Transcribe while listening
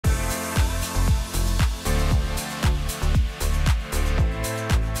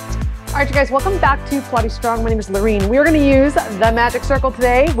right, you guys, welcome back to Pilates Strong. My name is Lorene. We are going to use the magic circle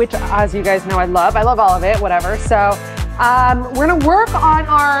today, which, as you guys know, I love all of it, whatever. So we're going to work on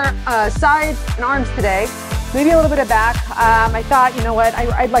our sides and arms today, maybe a little bit of back. I thought, you know what,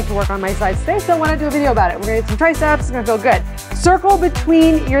 I'd like to work on my sides today, so I want to do a video about it. We're going to get some triceps. It's going to feel good. Circle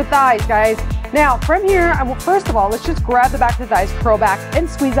between your thighs, guys. Now, from here, first of all, let's just grab the back of the thighs, curl back, and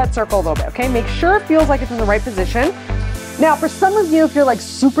squeeze that circle a little bit, okay? Make sure it feels like it's in the right position. Now, for some of you, if you're like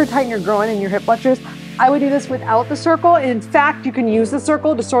super tight in your groin and your hip flexors, I would do this without the circle. And in fact, you can use the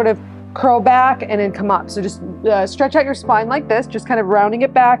circle to sort of curl back and then come up. So just stretch out your spine like this, just kind of rounding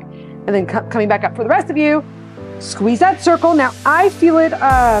it back and then coming back up. For the rest of you, squeeze that circle. Now, I feel it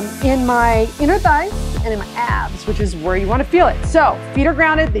in my inner thighs and in my abs, which is where you want to feel it. So feet are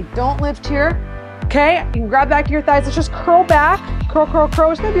grounded, they don't lift here. Okay, you can grab back your thighs. Let's just curl back, curl, curl, curl.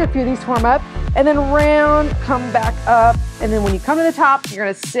 There's gonna be a few of these to warm up. And then round, come back up. And then when you come to the top, you're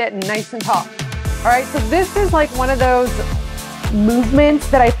gonna sit nice and tall. All right, so this is like one of those movements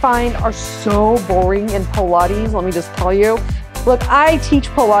that I find are so boring in Pilates. Let me just tell you. Look, I teach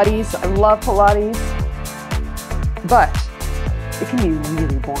Pilates, I love Pilates, but it can be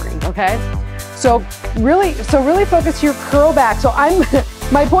really boring, okay? So really focus your curl back. So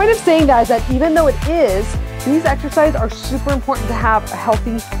my point of saying that is that even though it is, these exercises are super important to have a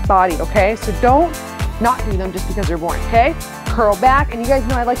healthy body, okay? So don't not do them just because they're boring, okay? Curl back, and you guys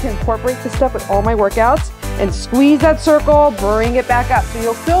know I like to incorporate this stuff with all my workouts, and squeeze that circle, bring it back up. So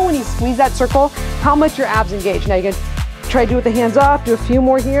you'll feel when you squeeze that circle, how much your abs engage. Now you can try to do it with the hands off, do a few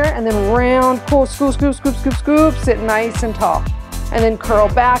more here, and then round, pull, scoop, scoop, scoop, scoop, scoop, sit nice and tall. And then curl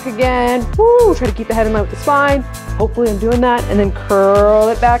back again. Woo, try to keep the head in line with the spine. Hopefully I'm doing that. And then curl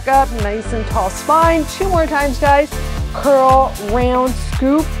it back up, nice and tall spine. 2 more times, guys. Curl, round,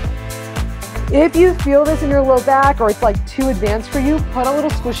 scoop. If you feel this in your low back or it's like too advanced for you, put a little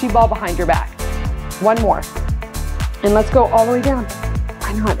squishy ball behind your back. 1 more. And let's go all the way down.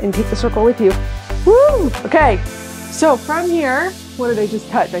 Why not? And take the circle with you. Woo! Okay, so from here, what did I just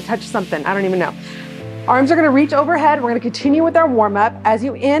touch? I touched something, I don't even know. Arms are gonna reach overhead. We're gonna continue with our warm up. As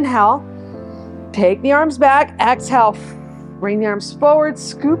you inhale, take the arms back, exhale, bring the arms forward,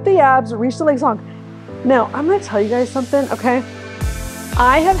 scoop the abs, reach the legs long. Now, I'm gonna tell you guys something, okay?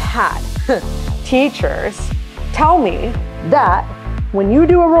 I have had teachers tell me that when you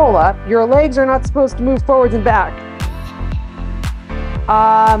do a roll up, your legs are not supposed to move forwards and back.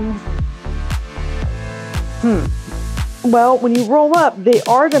 Well, when you roll up, they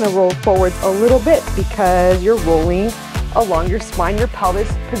are gonna roll forwards a little bit because you're rolling along your spine, your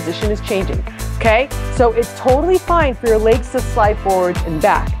pelvis position is changing, okay? So it's totally fine for your legs to slide forwards and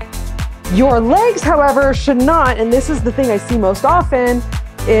back. Your legs, however, should not, and this is the thing I see most often,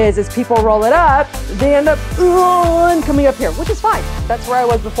 is as people roll it up, they end up coming up here, which is fine. That's where I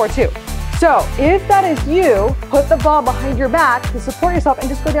was before too. So if that is you, put the ball behind your back to support yourself and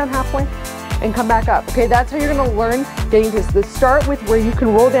just go down halfway and come back up, okay? That's how you're gonna learn getting to start with where you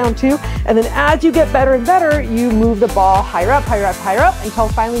can roll down to, and then as you get better and better, you move the ball higher up, higher up, higher up, until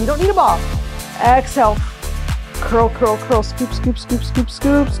finally you don't need a ball. Exhale, curl, curl, curl, scoop, scoop, scoop, scoop,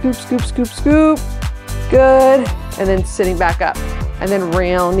 scoop, scoop, scoop, scoop, scoop. Good, and then sitting back up, and then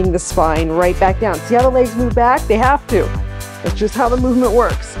rounding the spine right back down. See how the legs move back? They have to. That's just how the movement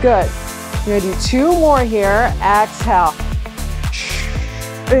works. Good. You're gonna do 2 more here. Exhale.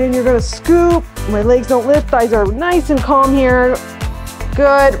 And you're gonna scoop. My legs don't lift, thighs are nice and calm here.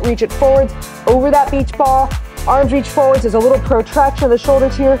 Good, reach it forwards over that beach ball. Arms reach forwards, there's a little protraction of the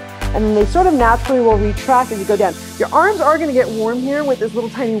shoulders here, and then they sort of naturally will retract as you go down. Your arms are gonna get warm here with this little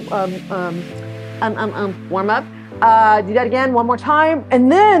tiny warm up. Do that again, 1 more time, and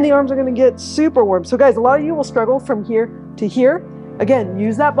then the arms are gonna get super warm. So guys, a lot of you will struggle from here to here. Again,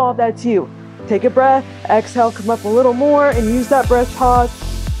 use that ball if that's you. Take a breath, exhale, come up a little more, and use that breath pause.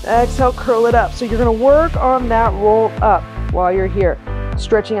 Exhale, curl it up. So you're gonna work on that roll up while you're here.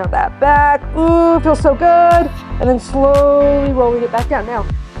 Stretching out that back. Ooh, feels so good. And then slowly rolling it back down. Now,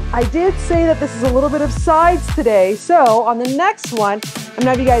 I did say that this is a little bit of sides today. So on the next one, I'm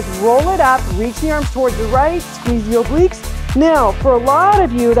gonna have you guys roll it up, reach the arms towards the right, squeeze the obliques. Now, for a lot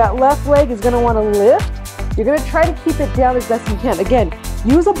of you, that left leg is gonna wanna lift. You're gonna try to keep it down as best you can. Again,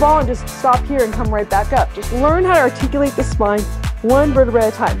 use a ball and just stop here and come right back up. Just learn how to articulate the spine 1 vertebra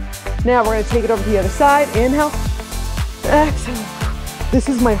at a time. Now we're gonna take it over to the other side. Inhale, exhale. This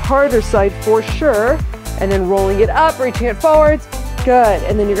is my harder side for sure. And then rolling it up, reaching it forwards. Good,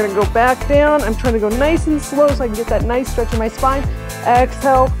 and then you're gonna go back down. I'm trying to go nice and slow so I can get that nice stretch in my spine.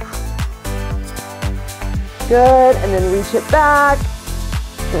 Exhale. Good, and then reach it back.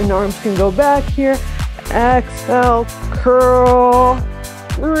 And arms can go back here. Exhale, curl,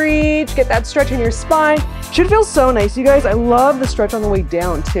 reach, get that stretch in your spine. Should feel so nice, you guys. I love the stretch on the way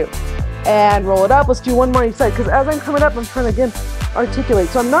down too. And roll it up. Let's do one more on each side, because as I'm coming up, I'm trying to, again, articulate.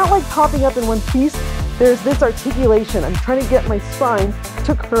 So I'm not like popping up in one piece. There's this articulation. I'm trying to get my spine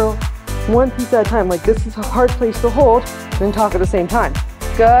to curl one piece at a time. Like this is a hard place to hold and talk at the same time.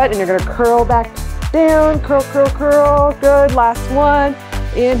 Good, and you're gonna curl back down, curl, curl, curl. Good, last one.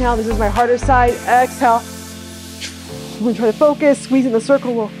 Inhale, this is my harder side. Exhale. I'm gonna try to focus. Squeezing the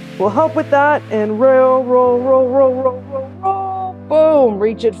circle will help with that. And roll, roll, roll, roll, roll, roll, roll. Boom,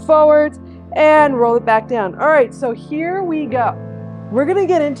 reach it forwards and roll it back down. All right, so here we go. We're gonna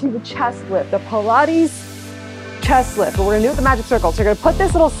get into the chest lift, the Pilates chest lift, but we're gonna do it with the magic circle. So you're gonna put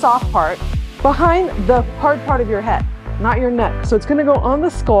this little soft part behind the hard part of your head, not your neck. So it's gonna go on the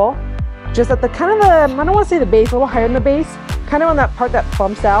skull, just at the kind of the, I don't wanna say the base, a little higher than the base, kind of on that part that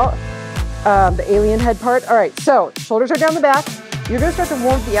bumps out, the alien head part. All right, so shoulders are down the back. You're gonna start to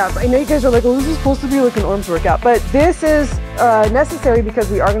warm the abs. I know you guys are like, oh, this is supposed to be like an arms workout, but this is necessary because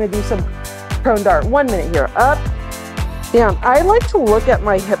we are gonna do some prone dart. 1 minute here, up, down. I like to look at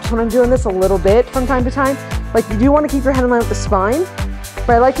my hips when I'm doing this a little bit from time to time. Like you do wanna keep your head in line with the spine, but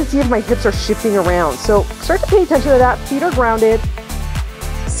I like to see if my hips are shifting around. So start to pay attention to that. Feet are grounded.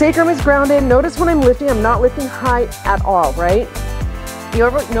 Sacrum is grounded. Notice when I'm lifting, I'm not lifting high at all, right? You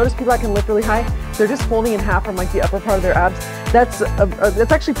ever notice people that can lift really high? They're just folding in half from like the upper part of their abs. That's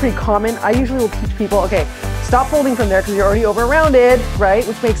actually pretty common. I usually will teach people, okay, stop folding from there because you're already over rounded, right?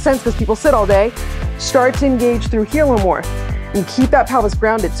 Which makes sense because people sit all day. Start to engage through here a little more and keep that pelvis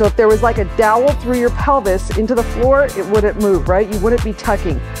grounded. So if there was like a dowel through your pelvis into the floor, it wouldn't move, right? You wouldn't be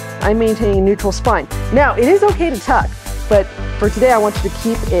tucking. I'm maintaining a neutral spine. Now, it is okay to tuck, but for today, I want you to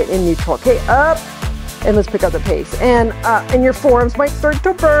keep it in neutral. Okay, up, and let's pick up the pace. And your forearms might start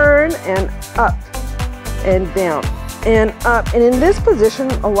to burn, and up, and down, and up. And in this position,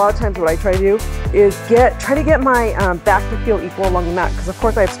 a lot of times what I try to do is try to get my back to feel equal along the mat, because of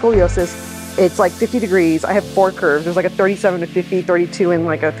course I have scoliosis. It's like 50 degrees. I have 4 curves. There's like a 37 to 50, 32, and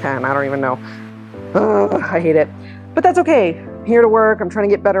like a 10. I don't even know. I hate it. But that's okay. I'm here to work. I'm trying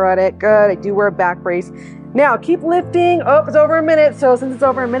to get better at it. Good. I do wear a back brace. Now keep lifting. Oh, it's over a minute. So since it's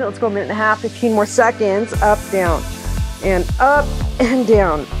over a minute, let's go a minute and a half, 15 more seconds. Up, down, and up and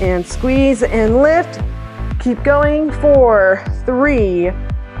down. And squeeze and lift. Keep going. 4, 3,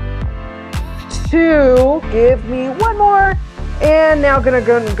 2. Give me one more. And now gonna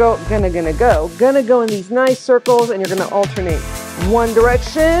go in these nice circles, and you're gonna alternate one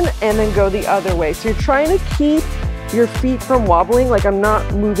direction and then go the other way. So you're trying to keep your feet from wobbling. Like I'm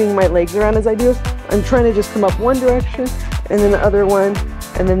not moving my legs around as I do. I'm trying to just come up one direction and then the other one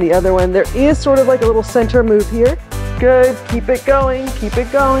and then the other one. There is sort of like a little center move here. Good, keep it going, keep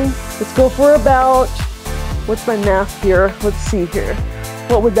it going. Let's go for about, what's my math here? Let's see here.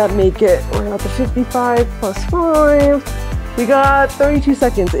 What would that make it? We're at the 55 plus 5. We got 32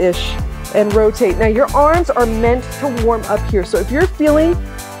 seconds-ish, and rotate. Now your arms are meant to warm up here. So if you're feeling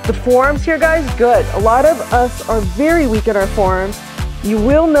the forearms here, guys, good. A lot of us are very weak in our forearms. You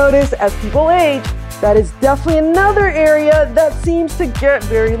will notice as people age, that is definitely another area that seems to get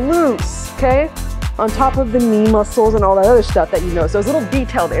very loose, okay? On top of the knee muscles and all that other stuff that you know. So those little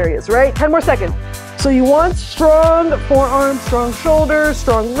detailed areas, right? 10 more seconds. So you want strong forearms, strong shoulders,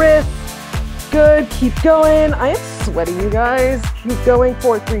 strong wrists. Good, keep going. I am sweating, you guys. Keep going,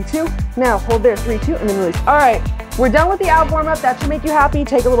 4, 3, 2. Now hold there, 3, 2, and then release. All right, we're done with the ab warm up. That should make you happy.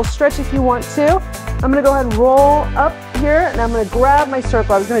 Take a little stretch if you want to. I'm gonna go ahead and roll up here, and I'm gonna grab my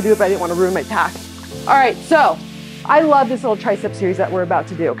circle. I was gonna do it, but I didn't wanna ruin my pack. All right, so I love this little tricep series that we're about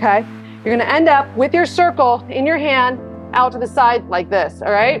to do, okay? You're gonna end up with your circle in your hand out to the side like this,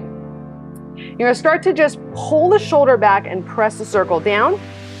 all right? You're gonna start to just pull the shoulder back and press the circle down,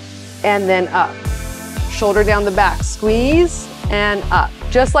 and then up. Shoulder down the back, squeeze and up,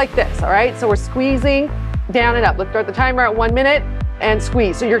 just like this, all right? So we're squeezing down and up. Let's start the timer at 1 minute and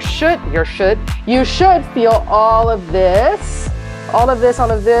squeeze. So you should feel all of this, all of this,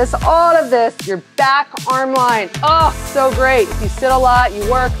 all of this, all of this, your back arm line. Oh, so great. If you sit a lot, you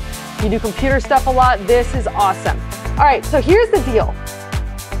work, you do computer stuff a lot, this is awesome. All right, so here's the deal.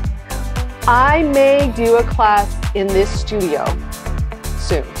 I may do a class in this studio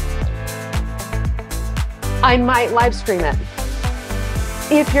soon. I might live stream it.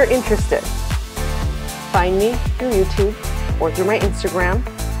 If you're interested, find me through YouTube or through my Instagram.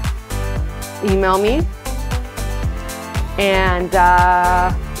 Email me and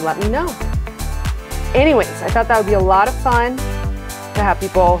let me know. Anyways, I thought that would be a lot of fun to have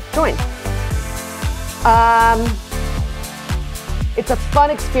people join. It's a fun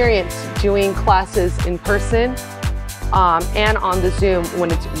experience doing classes in person and on the Zoom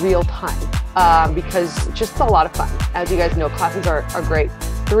when it's real time, because it's just a lot of fun. As you guys know, classes are great.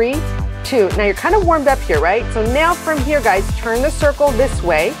 3, 2, now you're kind of warmed up here, right? So now from here, guys, turn the circle this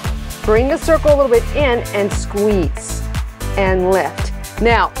way, bring the circle a little bit in and squeeze and lift.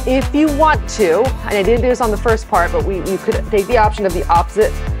 Now, if you want to, and I didn't do this on the first part, but you could take the option of the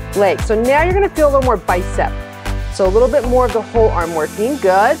opposite leg. So now you're gonna feel a little more bicep. So a little bit more of the whole arm working,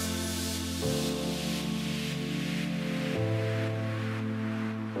 good.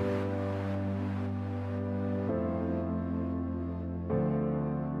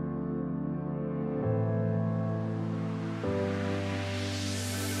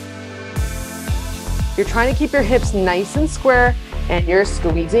 You're trying to keep your hips nice and square, and you're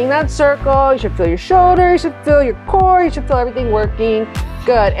squeezing that circle. You should feel your shoulder, you should feel your core, you should feel everything working.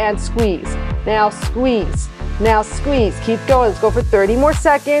 Good, and squeeze. Now squeeze. Now squeeze. Keep going. Let's go for 30 more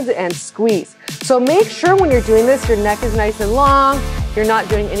seconds and squeeze. So make sure when you're doing this, your neck is nice and long. You're not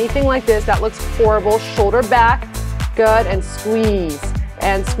doing anything like this. That looks horrible. Shoulder back. Good, and squeeze.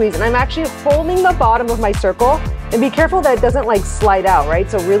 And squeeze. And I'm actually holding the bottom of my circle, and be careful that it doesn't like slide out, right?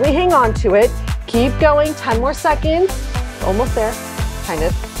 So really hang on to it. Keep going, 10 more seconds. Almost there, kind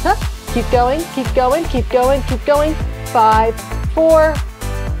of. Keep going, keep going, keep going, keep going. 5, 4,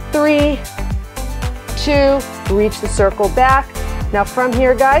 3, 2, reach the circle back. Now from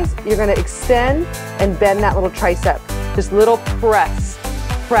here, guys, you're gonna extend and bend that little tricep. Just little press,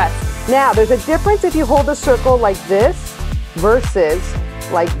 press. Now, there's a difference if you hold the circle like this versus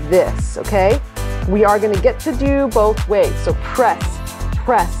like this, okay? We are gonna get to do both ways. So press,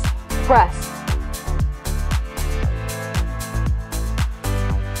 press, press.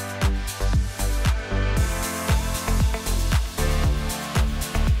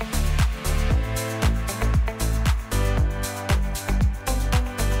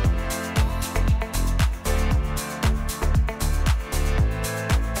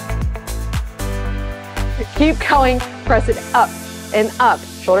 Keep going, press it up and up,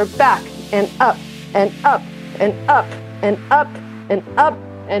 shoulder back and up and up and up and up and up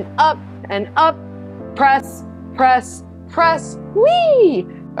and up and up. Press, press, press, whee!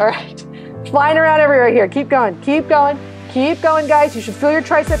 All right, flying around everywhere here. Keep going, keep going, keep going, guys. You should feel your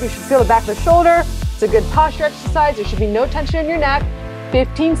tricep, you should feel the back of the shoulder. It's a good posture exercise. There should be no tension in your neck.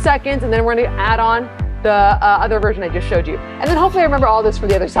 15 seconds, and then we're gonna add on the other version I just showed you. And then hopefully I remember all this for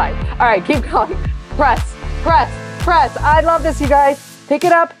the other side. All right, keep going. Press, press, press. I love this, you guys. Pick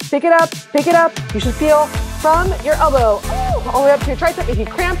it up, pick it up, pick it up. You should feel from your elbow all the way up to your tricep. If you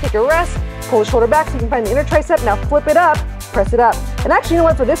cramp, take a rest. Pull the shoulder back so you can find the inner tricep. Now flip it up, press it up. And actually, you know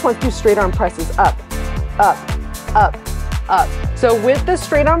what? For this one, do straight arm presses up, up, up, up. So with the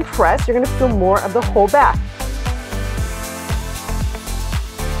straight arm press, you're gonna feel more of the whole back.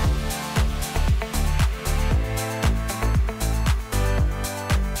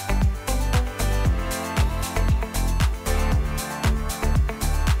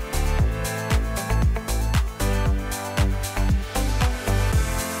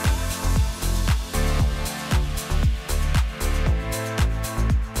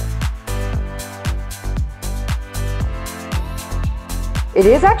 It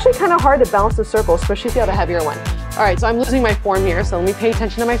is actually kind of hard to balance the circle, especially if you have a heavier one. All right, so I'm losing my form here, so let me pay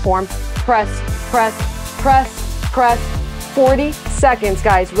attention to my form. Press, press, press, press. 40 seconds,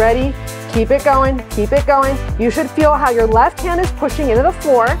 guys. Ready? Keep it going, keep it going. You should feel how your left hand is pushing into the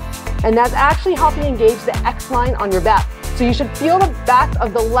floor, and that's actually helping engage the X line on your back. So you should feel the back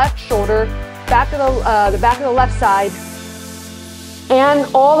of the left shoulder, back of the back of the left side, and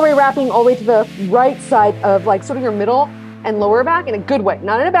all the way wrapping all the way to the right side of like sort of your middle and lower back in a good way,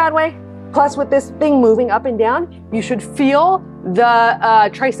 not in a bad way. Plus with this thing moving up and down, you should feel the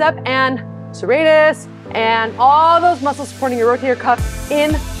tricep and serratus and all those muscles supporting your rotator cuff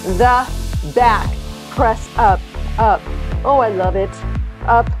in the back. Press up, up. Oh, I love it.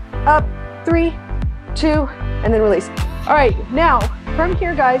 Up, up, 3, 2, and then release. All right, now from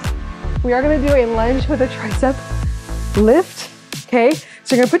here, guys, we are gonna do a lunge with a tricep lift, okay?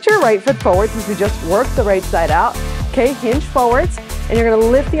 So you're gonna put your right foot forward since we just worked the right side out. Okay, hinge forwards, and you're gonna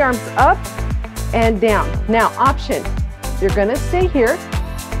lift the arms up and down. Now, option, you're gonna stay here,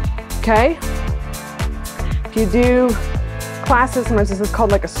 okay? If you do classes, sometimes this is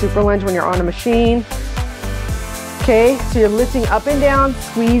called like a super lunge when you're on a machine. Okay, so you're lifting up and down,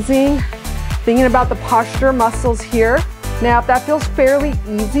 squeezing, thinking about the posture muscles here. Now, if that feels fairly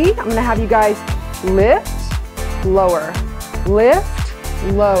easy, I'm gonna have you guys lift, lower, lift,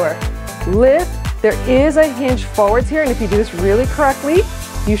 lower, lift. There is a hinge forwards here, and if you do this really correctly,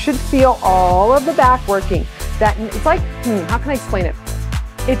 you should feel all of the back working. That it's like, how can I explain it?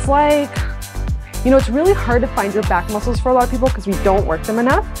 It's like You know, it's really hard to find your back muscles for a lot of people because we don't work them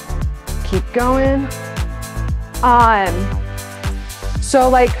enough. Keep going. So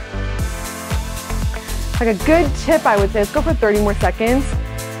like a good tip, I would say, let's go for 30 more seconds.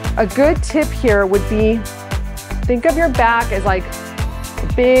 A good tip here would be, think of your back as like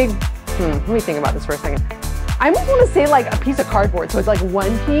a big, let me think about this for a second. I almost want to say like a piece of cardboard. So it's like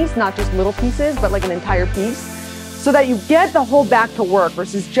one piece, not just little pieces, but like an entire piece, so that you get the whole back to work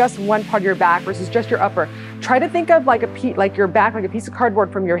versus just one part of your back versus just your upper. Try to think of like your back like a piece of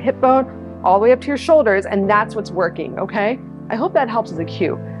cardboard from your hip bone all the way up to your shoulders, and that's what's working, okay? I hope that helps as a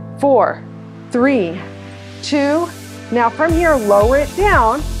cue. 4, 3, 2. Now from here, lower it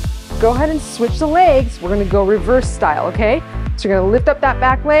down. Go ahead and switch the legs. We're gonna go reverse style, okay? So you're gonna lift up that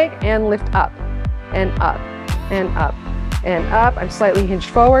back leg and lift up and up and up and up. I'm slightly hinged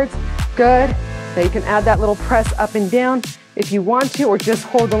forwards. Good. Now you can add that little press up and down if you want to, or just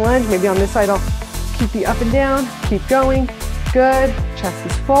hold the lunge. Maybe on this side, I'll keep the up and down. Keep going. Good. Chest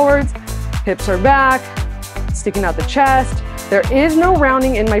is forwards. Hips are back. Sticking out the chest. There is no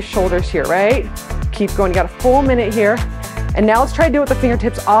rounding in my shoulders here, right? Keep going. You got a full minute here. And now let's try to do it with the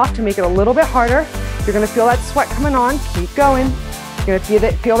fingertips off to make it a little bit harder. You're gonna feel that sweat coming on. Keep going. You're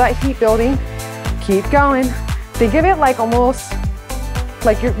gonna feel that heat building. Keep going. Think of it like almost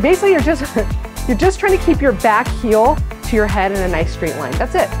like you're just trying to keep your back heel to your head in a nice straight line.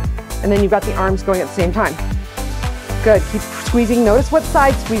 That's it. And then you've got the arms going at the same time. Good. Keep squeezing. Notice what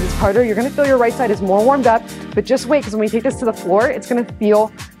side squeezes harder. You're gonna feel your right side is more warmed up, but just wait, because when we take this to the floor, it's gonna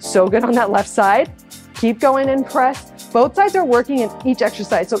feel so good on that left side. Keep going and press. Both sides are working in each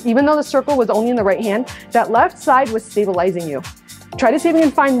exercise. So even though the circle was only in the right hand, that left side was stabilizing you. Try to see if you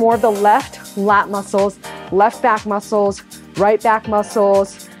can find more of the left lat muscles, left back muscles, right back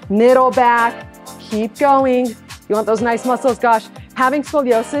muscles, middle back. Keep going. You want those nice muscles. Gosh, having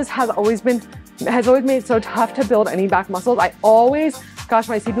scoliosis has always made it so tough to build any back muscles.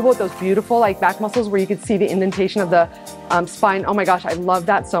 when I see people with those beautiful like back muscles where you can see the indentation of the spine, oh my gosh, I love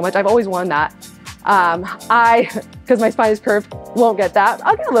that so much. I've always wanted that. Because my spine is curved, won't get that.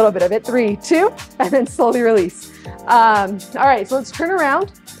 I'll get a little bit of it. 3, 2, and then slowly release. All right, so let's turn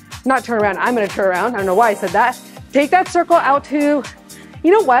around. Not turn around, I'm gonna turn around. I don't know why I said that. Take that circle out to,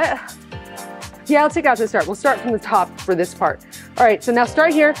 you know what? Yeah, let's take it out to the start. We'll start from the top for this part. All right, so now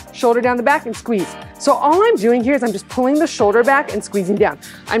start here, shoulder down the back and squeeze. So all I'm doing here is I'm just pulling the shoulder back and squeezing down.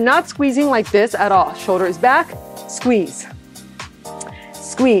 I'm not squeezing like this at all. Shoulder is back, squeeze.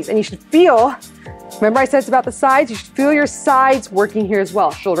 Squeeze, and you should feel, remember I said it's about the sides, you should feel your sides working here as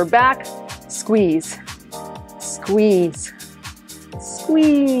well. Shoulder back, squeeze, squeeze,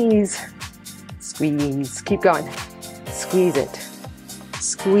 squeeze, squeeze. Keep going. Squeeze it,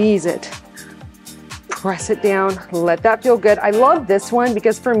 squeeze it. Press it down, let that feel good. I love this one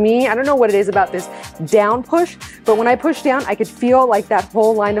because for me, I don't know what it is about this down push, but when I push down, I could feel like that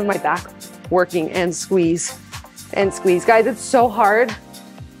whole line of my back working, and squeeze and squeeze. Guys, it's so hard.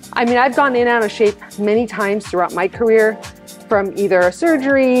 I mean, I've gone in and out of shape many times throughout my career from either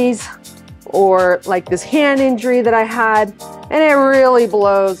surgeries or like this hand injury that I had. And it really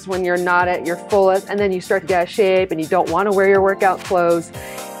blows when you're not at your fullest and then you start to get out of shape and you don't want to wear your workout clothes.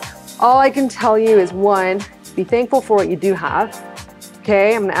 All I can tell you is 1, be thankful for what you do have.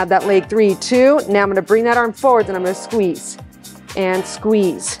 Okay, I'm gonna add that leg. 3, 2. Now I'm gonna bring that arm forwards and I'm gonna squeeze and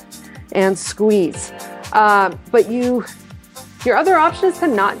squeeze and squeeze. But your other option is to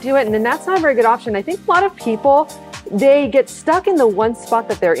not do it, and then that's not a very good option. I think a lot of people, they get stuck in the one spot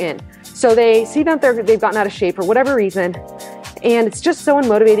that they're in. So they see that they've gotten out of shape for whatever reason, and it's just so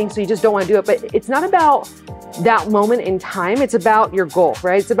unmotivating, so you just don't want to do it. But it's not about that moment in time, it's about your goal,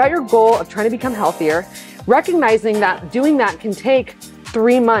 right? It's about your goal of trying to become healthier, recognizing that doing that can take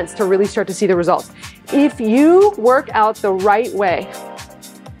 3 months to really start to see the results. If you work out the right way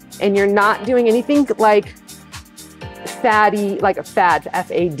and you're not doing anything like fatty, like a fad,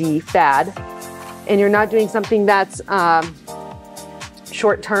 F-A-D, fad, and you're not doing something that's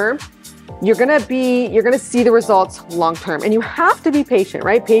short term, you're gonna see the results long term. And you have to be patient,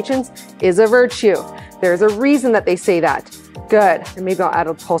 right? Patience is a virtue. There's a reason that they say that. Good. And maybe I'll add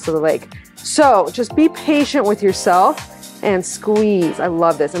a pulse of the leg. So just be patient with yourself and squeeze. I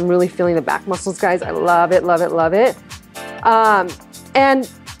love this. I'm really feeling the back muscles, guys. I love it, love it, love it. And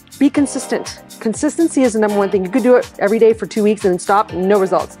be consistent. Consistency is the number one thing. You could do it every day for 2 weeks and then stop, no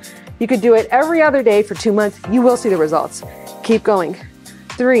results. You could do it every other day for 2 months. You will see the results. Keep going.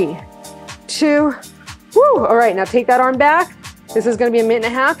 3, 2, woo. All right, now take that arm back. This is gonna be a minute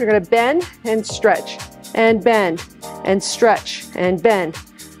and a half. You're gonna bend and stretch and bend and stretch and bend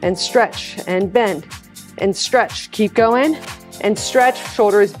and stretch and bend and stretch. Keep going and stretch.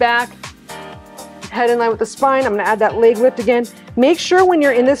 Shoulders back. head in line with the spine. I'm gonna add that leg lift again. Make sure when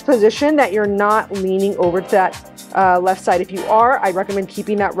you're in this position that you're not leaning over to that left side. If you are, I recommend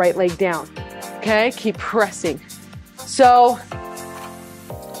keeping that right leg down. Okay, keep pressing. So,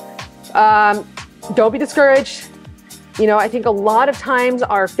 don't be discouraged. You know, I think a lot of times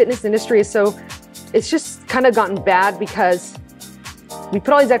our fitness industry is it's just kind of gotten bad because we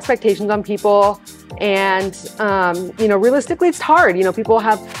put all these expectations on people, and you know, realistically it's hard. You know, people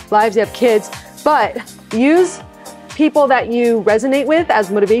have lives, they have kids, but use people that you resonate with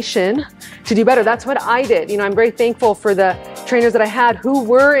as motivation to do better. That's what I did. You know, I'm very thankful for the trainers that I had who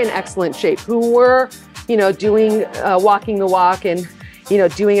were in excellent shape, who were, you know, doing, walking the walk and, you know,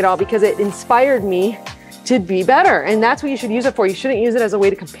 doing it all, because it inspired me to be better. And that's what you should use it for. You shouldn't use it as a way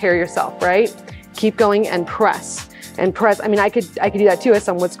to compare yourself, right? Keep going and press. And press. I mean, I could do that too as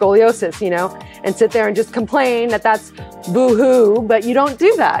someone with scoliosis, you know, and sit there and just complain that that's boo-hoo, but you don't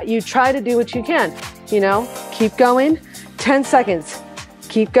do that. You try to do what you can, you know, keep going, 10 seconds,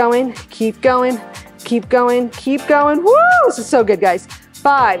 keep going, keep going, keep going, keep going. Woo, this is so good, guys.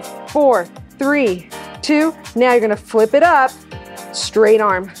 5, 4, 3, 2. Now you're gonna flip it up, straight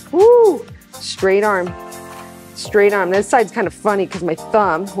arm. Woo, straight arm, straight arm. This side's kind of funny because my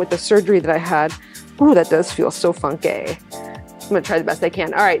thumb with the surgery that I had, ooh, that does feel so funky. I'm gonna try the best I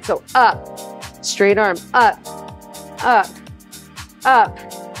can. All right, so up, straight arm, up, up, up,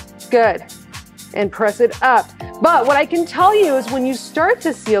 good. And press it up. But what I can tell you is when you start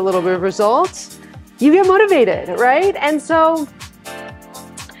to see a little bit of results, you get motivated, right? And so,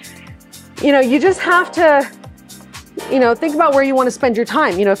 you know, you just have to, you know, think about where you want to spend your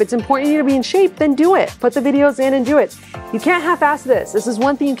time. You know, if it's important to you to be in shape, then do it. Put the videos in and do it. You can't half-ass this. This is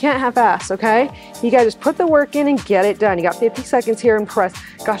one thing you can't half-ass, okay? You gotta just put the work in and get it done. You got 50 seconds here and press.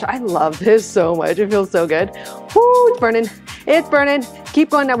 Gosh, I love this so much. It feels so good. Woo, it's burning. It's burning. Keep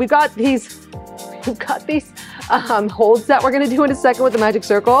going. Now we've got these holds that we're gonna do in a second with the magic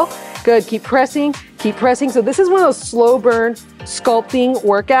circle. Good, keep pressing, keep pressing. So this is one of those slow burn sculpting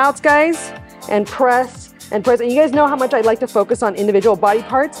workouts, guys. And press and press. And you guys know how much I like to focus on individual body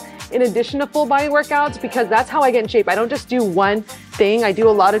parts in addition to full body workouts, because that's how I get in shape. I don't just do one thing, I do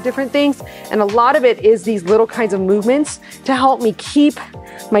a lot of different things. And a lot of it is these little kinds of movements to help me keep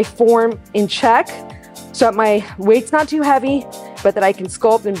my form in check so that my weight's not too heavy, but that I can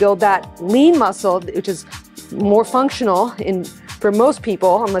sculpt and build that lean muscle, which is more functional for most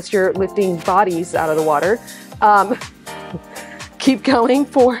people, unless you're lifting bodies out of the water. Keep going,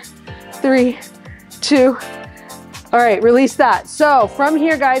 4, 3, 2. All right, release that. So from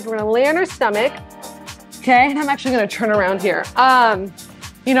here, guys, we're gonna lay on our stomach, okay? And I'm actually gonna turn around here.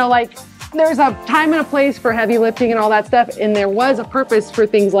 You know, like there's a time and a place for heavy lifting and all that stuff, and there was a purpose for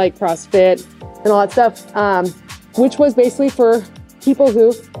things like CrossFit and all that stuff, which was basically for people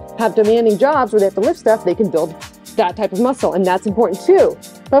who have demanding jobs where they have to lift stuff, they can build that type of muscle, and that's important too.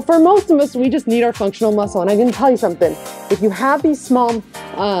 But for most of us, we just need our functional muscle. And I can tell you something, if you have these small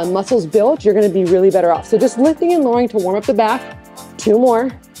muscles built, you're gonna be really better off. So just lifting and lowering to warm up the back. 2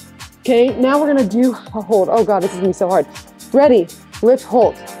 more. Okay, now we're gonna do a hold. Oh God, this is gonna be so hard. Ready, lift,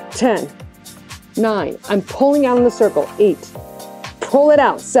 hold. 10, 9, I'm pulling out in the circle. 8, pull it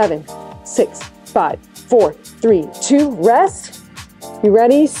out. 7, 6, 5, 4, 3, 2, rest. You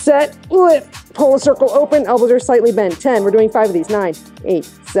ready, set, lift. Pull the circle open, elbows are slightly bent. 10, we're doing 5 of these. 9, 8,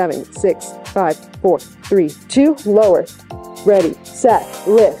 7, 6, 5, 4, 3, 2, lower. Ready, set,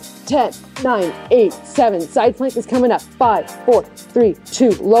 lift. 10, 9, 8, 7, side plank is coming up. 5, 4, 3, 2,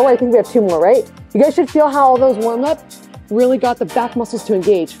 lower. I think we have 2 more, right? You guys should feel how all those warm up really got the back muscles to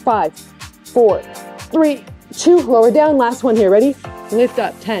engage. 5, 4, 3, 2, lower down. Last one here, ready? Lift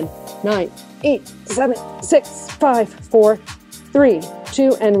up, 10, 9, 8, 7, 6, 5, 4, 3,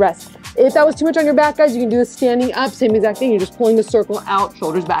 2, and rest. If that was too much on your back, guys, you can do this standing up, same exact thing. You're just pulling the circle out,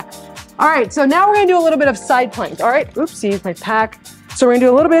 shoulders back. All right, so now we're gonna do a little bit of side plank. All right, oopsies, my pack. So we're gonna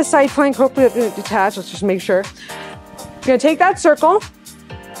do a little bit of side plank. Hopefully it's gonna detach, let's just make sure. We're gonna take that circle.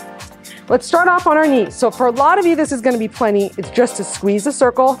 Let's start off on our knees. So for a lot of you, this is gonna be plenty. It's just to squeeze the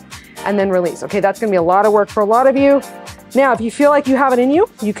circle and then release. Okay, that's gonna be a lot of work for a lot of you. Now, if you feel like you have it in you,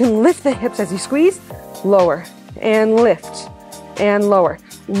 you can lift the hips as you squeeze, lower, and lift, and lower.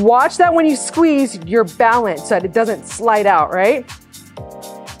 Watch that when you squeeze, you're balanced so that it doesn't slide out, right?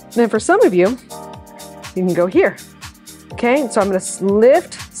 Then for some of you, you can go here. Okay, so I'm gonna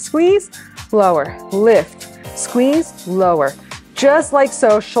lift, squeeze, lower, lift, squeeze, lower. Just like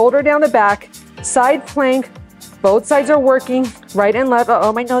so, shoulder down the back, side plank, both sides are working, right and left.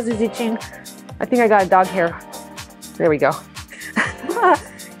 Uh-oh, my nose is itching. I think I got a dog hair. There we go.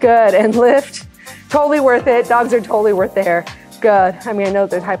 Good, and lift. Totally worth it. Dogs are totally worth the hair. Good. I mean, I know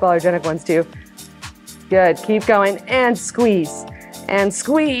there's hypoallergenic ones too. Good, keep going, and squeeze, and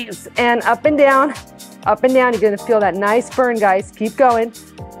squeeze, and up and down, up and down. You're gonna feel that nice burn, guys. Keep going.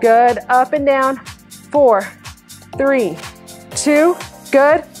 Good, up and down. 4, 3, 2,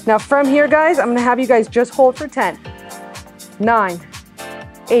 good. Now from here, guys, I'm gonna have you guys just hold for 10, 9,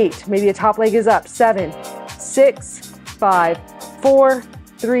 8, maybe the top leg is up, 7, 6, 5, 4,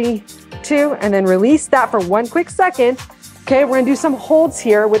 3, 2, and then release that for 1 quick second. Okay, we're gonna do some holds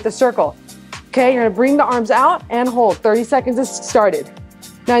here with the circle. Okay, you're gonna bring the arms out and hold. 30 seconds is started.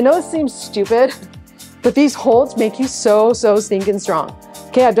 Now I know this seems stupid, but these holds make you so stinking strong.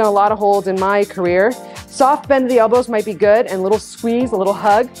 Okay, I've done a lot of holds in my career. Soft bend of the elbows might be good, and a little squeeze, a little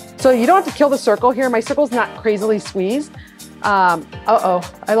hug. So you don't have to kill the circle here. My circle's not crazily squeezed. Uh-oh,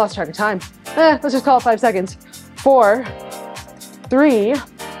 I lost track of time. Let's just call it 5 seconds. 4, 3,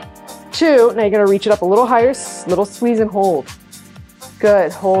 2. Now you're gonna reach it up a little higher, little squeeze and hold.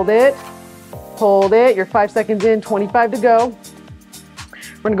 Good, hold it. Hold it. You're 5 seconds in, 25 to go.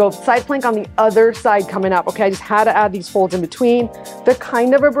 We're gonna go side plank on the other side coming up. Okay, I just had to add these holds in between. They're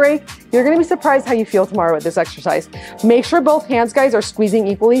kind of a break. You're gonna be surprised how you feel tomorrow with this exercise. Make sure both hands, guys, are squeezing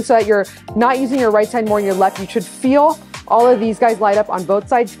equally so that you're not using your right side more than your left. You should feel all of these guys light up on both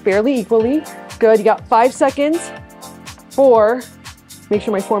sides fairly equally. Good, you got 5 seconds. 4, make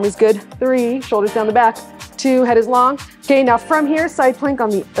sure my form is good. 3, shoulders down the back. 2, head is long. Okay, now from here, side plank on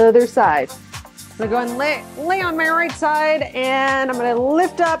the other side. I'm gonna go and lay on my right side, and I'm gonna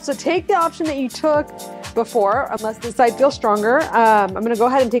lift up. So take the option that you took before, unless this side feels stronger. I'm gonna go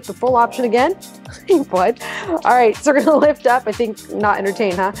ahead and take the full option again. What? All right, so we're gonna lift up. I think not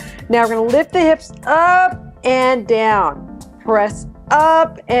entertain, huh? Now we're gonna lift the hips up and down. Press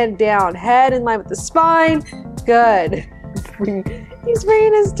up and down. Head in line with the spine. Good. He's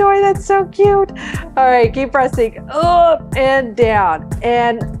bringing his toy. That's so cute. All right, keep pressing up and down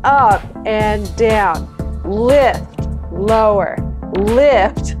and up and down. Lift, lower,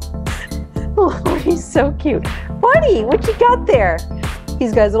 lift. Oh, he's so cute. Buddy, what you got there?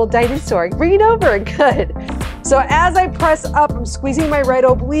 He's got his little dinosaur. Bring it over. Good. So as I press up, I'm squeezing my right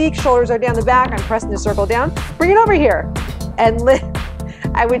oblique. Shoulders are down the back. I'm pressing the circle down. Bring it over here and lift.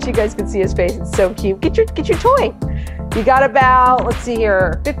 I wish you guys could see his face. It's so cute. Get your toy. You got about, let's see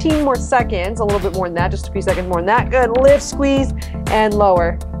here, 15 more seconds, a little bit more than that, just a few seconds more than that. Good, lift, squeeze, and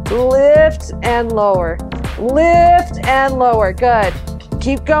lower. Lift and lower. Lift and lower, good.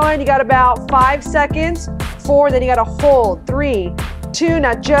 Keep going, you got about 5 seconds. 4, then you gotta hold. 3, 2,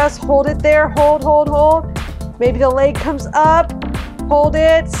 now just hold it there. Hold, hold, hold. Maybe the leg comes up. Hold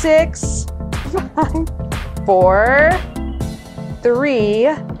it. 6, 5, 4, 3,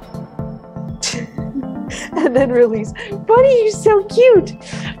 and then release. Buddy, you're so cute.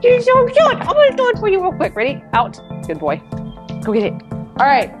 You're so cute. I'm gonna do it for you real quick. Ready? Out. Good boy. Go get it. All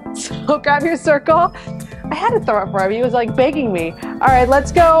right, so grab your circle. I had to throw it for you. It was like begging me. All right,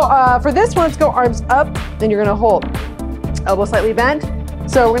 let's go. For this one, let's go arms up. Then you're gonna hold. Elbow slightly bent.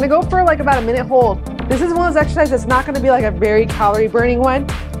 So we're gonna go for like about a minute hold. This is one of those exercises that's not gonna be like a very calorie burning one,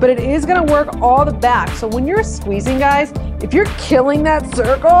 but it is gonna work all the back. So when you're squeezing, guys, if you're killing that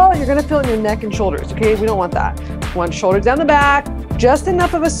circle, you're gonna feel it in your neck and shoulders, okay? We don't want that. One, shoulders down the back, just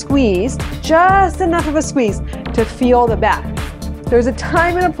enough of a squeeze to feel the back. There's a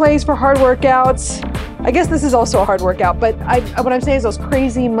time and a place for hard workouts. I guess this is also a hard workout, but what I'm saying is those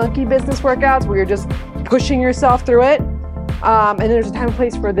crazy monkey business workouts where you're just pushing yourself through it. And there's a time and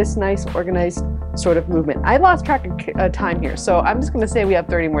place for this nice organized sort of movement. I lost track of time here, so I'm just gonna say we have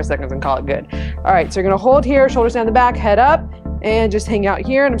 30 more seconds and call it good. All right, so you're gonna hold here, shoulders down the back, head up, and just hang out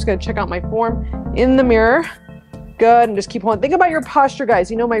here. And I'm just gonna check out my form in the mirror. Good, and just keep holding. Think about your posture, guys.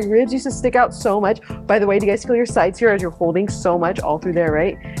 You know, my ribs used to stick out so much. By the way, do you guys feel your sides here as you're holding so much all through there,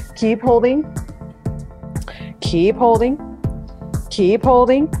 right? Keep holding. Keep holding. Keep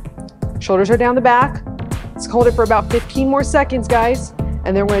holding. Shoulders are down the back. Let's hold it for about 15 more seconds, guys.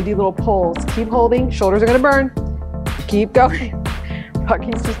 And then we're gonna do little pulls. Keep holding, shoulders are gonna burn. Keep going.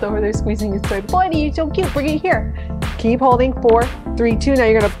 Rocky's just over there squeezing his toy. Buddy, you're so cute, bring it here. Keep holding, 4, 3, 2. Now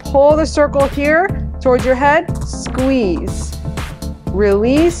you're gonna pull the circle here towards your head, squeeze,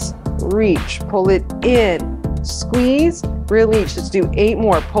 release, reach, pull it in, squeeze, release. Let's do 8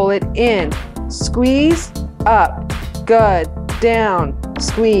 more, pull it in, squeeze, up, good, down,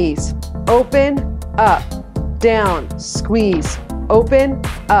 squeeze, open, up, down, squeeze, open,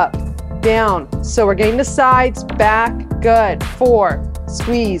 up, down. So we're getting the sides, back, good. 4,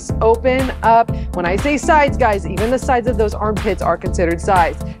 squeeze, open, up. When I say sides, guys, even the sides of those armpits are considered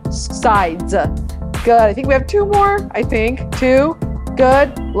sides. Sides. Good. I think we have 2 more. I think 2.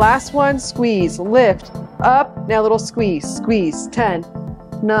 Good. Last one. Squeeze, lift, up. Now a little squeeze, squeeze. 10,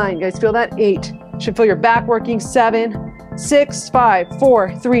 9. You guys feel that? 8, Should feel your back working. 7, 6, 5,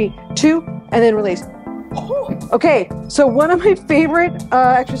 4, 3, 2, and then release. Okay, so one of my favorite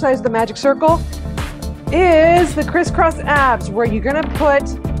exercises of the magic circle is the crisscross abs, where you're gonna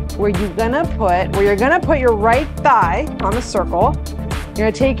put your right thigh on the circle. You're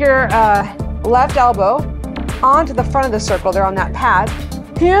gonna take your left elbow onto the front of the circle there on that pad.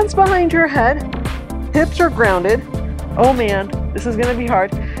 Hands behind your head, hips are grounded. Oh man, this is gonna be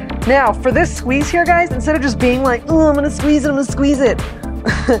hard. Now for this squeeze here, guys, instead of just being like, oh, I'm gonna squeeze it,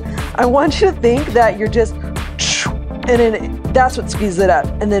 I want you to think that you're just, and then that's what squeezes it up,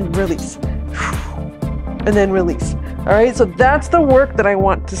 and then release, and then release. All right, so that's the work that I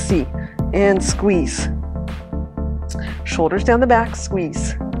want to see. And squeeze. Shoulders down the back,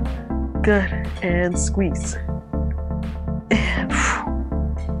 squeeze. Good, and squeeze.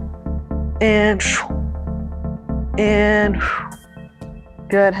 And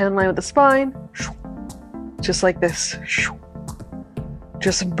good, head in line with the spine. Just like this.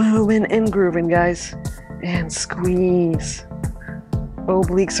 Just moving and grooving, guys. And squeeze.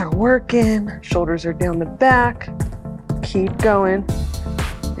 Obliques are working. Shoulders are down the back. Keep going.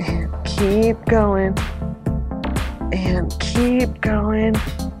 And keep going. And keep going.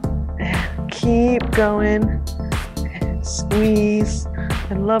 And keep going. And squeeze.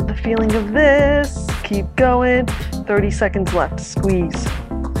 I love the feeling of this. Keep going. 30 seconds left. Squeeze.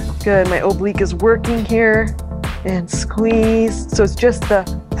 Good. My oblique is working here. And squeeze. So it's just the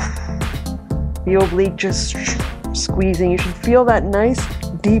oblique just squeezing. You should feel that nice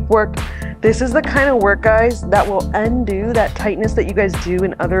deep work. This is the kind of work, guys, that will undo that tightness that you guys do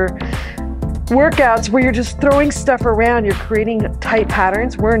in other workouts where you're just throwing stuff around. You're creating tight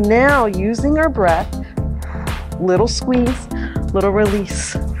patterns. We're now using our breath. Little squeeze, little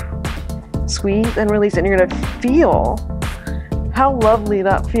release. Squeeze and release, and you're gonna feel how lovely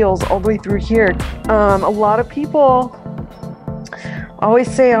that feels all the way through here. A lot of people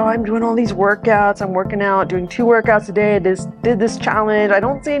always say, oh, I'm doing all these workouts, I'm working out, doing 2 workouts a day, did this challenge, I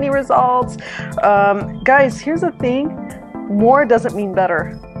don't see any results. Guys, here's the thing, more doesn't mean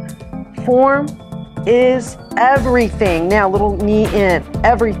better. Form is everything. Now, little knee in,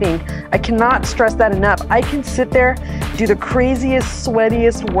 everything. I cannot stress that enough. I can sit there, do the craziest,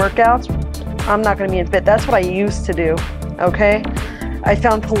 sweatiest workouts. I'm not gonna be in fit. That's what I used to do, okay? I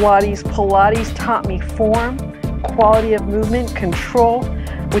found Pilates. Pilates taught me form, quality of movement, control,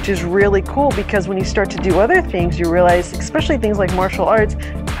 which is really cool because when you start to do other things, you realize, especially things like martial arts,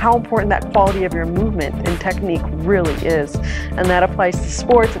 how important that quality of your movement and technique really is. And that applies to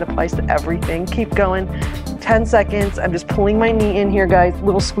sports, it applies to everything. Keep going. 10 seconds. I'm just pulling my knee in here, guys.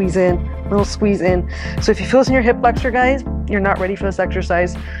 Little squeeze in, little squeeze in. So if you feel this in your hip flexor, guys, you're not ready for this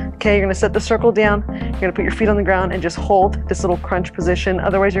exercise. Okay, you're gonna set the circle down. You're gonna put your feet on the ground and just hold this little crunch position.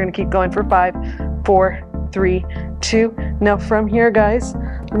 Otherwise, you're gonna keep going for 5, 4, 3, 2. Now from here, guys,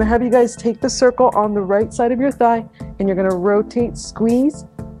 I'm gonna have you guys take the circle on the right side of your thigh and you're gonna rotate, squeeze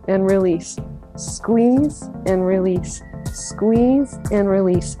and release. Squeeze and release. Squeeze and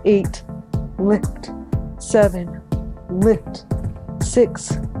release. 8, lift. 7, lift.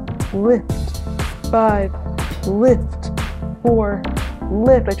 6, lift. 5, lift. 4,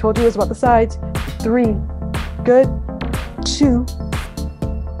 lift. I told you it was about the sides. 3, good. 2,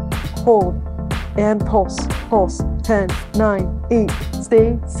 hold. And pulse, pulse. 10, 9, 8.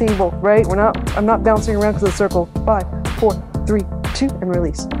 Stay stable, right? I'm not bouncing around because of the circle. 5, 4, 3, 2, and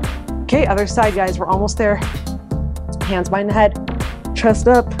release. Okay, other side, guys. We're almost there. Hands behind the head, chest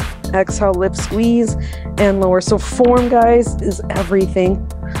up. Exhale, lift, squeeze, and lower. So form, guys, is everything.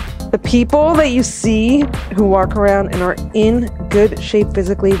 The people that you see who walk around and are in good shape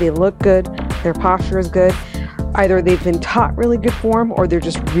physically, they look good, their posture is good. Either they've been taught really good form or they're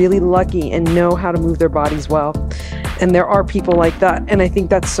just really lucky and know how to move their bodies well. And there are people like that, and I think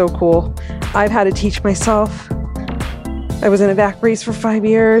that's so cool. I've had to teach myself. I was in a back brace for 5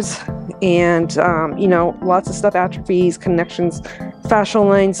 years, and you know, lots of stuff atrophies, connections, fascial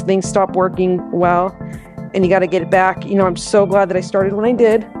lines, things stop working well, and you got to get it back. You know, I'm so glad that I started when I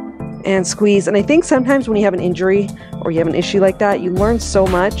did, and squeeze. And I think sometimes when you have an injury or you have an issue like that, you learn so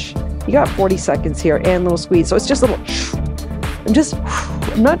much. You got 40 seconds here and little squeeze. So it's just a little,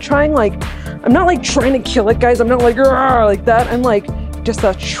 I'm not trying I'm not like trying to kill it, guys. I'm not like that. I'm like just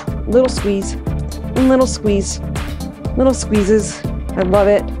a little squeeze and little squeeze, little squeezes. I love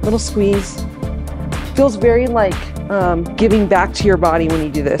it. Little squeeze. Feels very like giving back to your body when you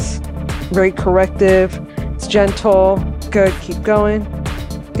do this. Very corrective. It's gentle. Good. Keep going.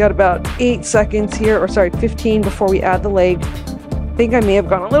 Got about 8 seconds here, or sorry, 15 before we add the leg. I think I may have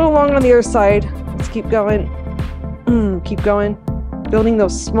gone a little long on the other side. Let's keep going. Keep going. building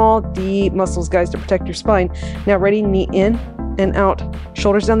those small, deep muscles, guys, to protect your spine. Now, ready? Knee in and out.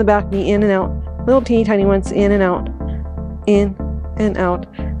 Shoulders down the back, knee in and out. Little teeny tiny ones, in and out. In and out.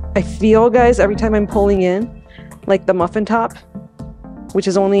 I feel, guys, every time I'm pulling in, like the muffin top, which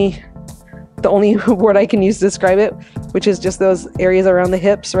is the only word I can use to describe it, which is just those areas around the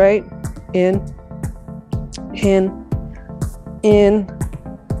hips, right? In,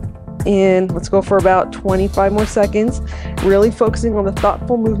 let's go for about 25 more seconds, really focusing on the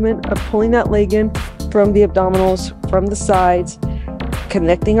thoughtful movement of pulling that leg in from the abdominals, from the sides,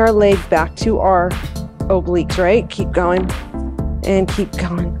 connecting our leg back to our obliques, right? Keep going and keep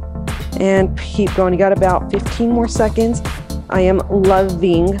going and keep going. You got about 15 more seconds. I am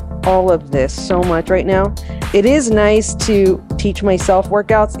loving all of this so much right now. It is nice to teach myself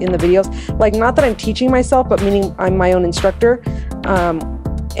workouts in the videos, like not that I'm teaching myself, but meaning I'm my own instructor.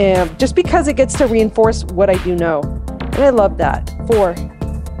 And just because it gets to reinforce what I do know. And I love that. 4,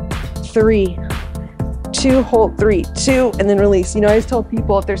 3, 2, hold, 3, 2, and then release. You know, I always tell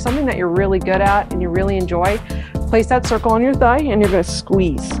people, if there's something that you're really good at and you really enjoy, place that circle on your thigh and you're gonna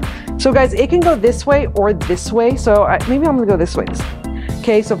squeeze. So guys, it can go this way or this way. So maybe I'm gonna go this way.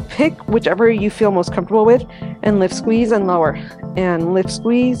 Okay, so pick whichever you feel most comfortable with and lift, squeeze, and lower. And lift,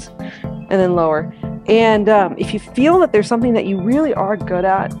 squeeze, and then lower. And if you feel that there's something that you really are good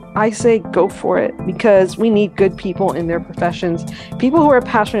at, I say go for it, because we need good people in their professions, people who are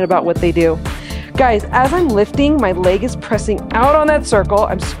passionate about what they do. Guys, as I'm lifting, my leg is pressing out on that circle,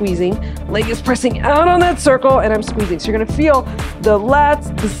 I'm squeezing. Leg is pressing out on that circle, and I'm squeezing. So you're gonna feel the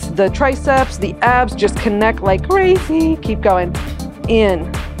lats, the triceps, the abs just connect like crazy. Keep going.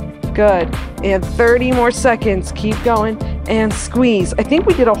 In. Good. And 30 more seconds. Keep going. And squeeze. I think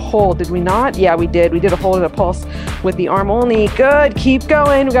we did a hold, did we not? Yeah, we did. We did a hold and a pulse with the arm only. Good. Keep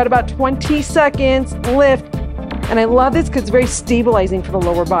going. We got about 20 seconds. Lift. And I love this because it's very stabilizing for the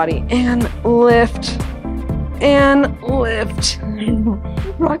lower body. And lift. And lift.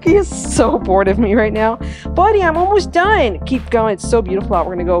 Rocky is so bored of me right now. Buddy, I'm almost done. Keep going. It's so beautiful out.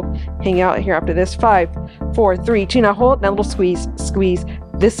 We're going to go hang out here after this. 5, 4, 3, 2. Now hold. Now a little squeeze. Squeeze.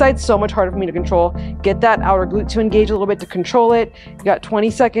 This side's so much harder for me to control. Get that outer glute to engage a little bit to control it. You got 20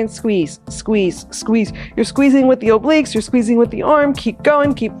 seconds. Squeeze, squeeze, squeeze. You're squeezing with the obliques. You're squeezing with the arm. Keep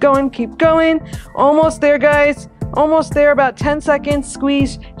going, keep going, keep going. Almost there, guys. Almost there. About 10 seconds.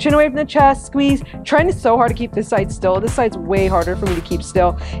 Squeeze. Chin away from the chest. Squeeze. Trying so hard to keep this side still. This side's way harder for me to keep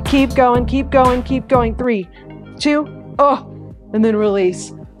still. Keep going, keep going, keep going. 3, 2, and then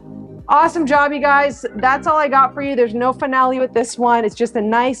release. Awesome job, you guys. That's all I got for you. There's no finale with this one. It's just a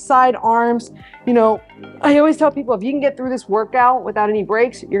nice side arms. You know, I always tell people, if you can get through this workout without any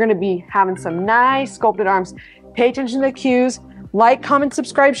breaks, you're gonna be having some nice sculpted arms. Pay attention to the cues. Like, comment,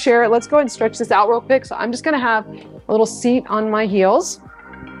 subscribe, share it. Let's go ahead and stretch this out real quick. So I'm just gonna have a little seat on my heels.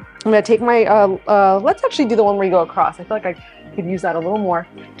 I'm gonna take my, let's actually do the one where you go across. I feel like I could use that a little more.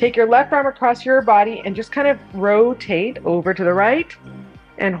 Take your left arm across your body and just kind of rotate over to the right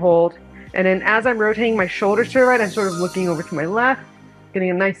and hold. And then as I'm rotating my shoulders to the right, I'm sort of looking over to my left, getting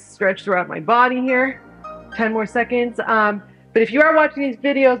a nice stretch throughout my body here. 10 more seconds. But if you are watching these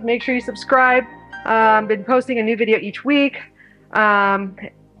videos, make sure you subscribe. Been posting a new video each week.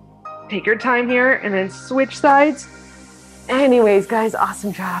 Take your time here and then switch sides. Anyways, guys,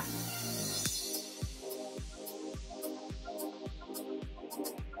 awesome job.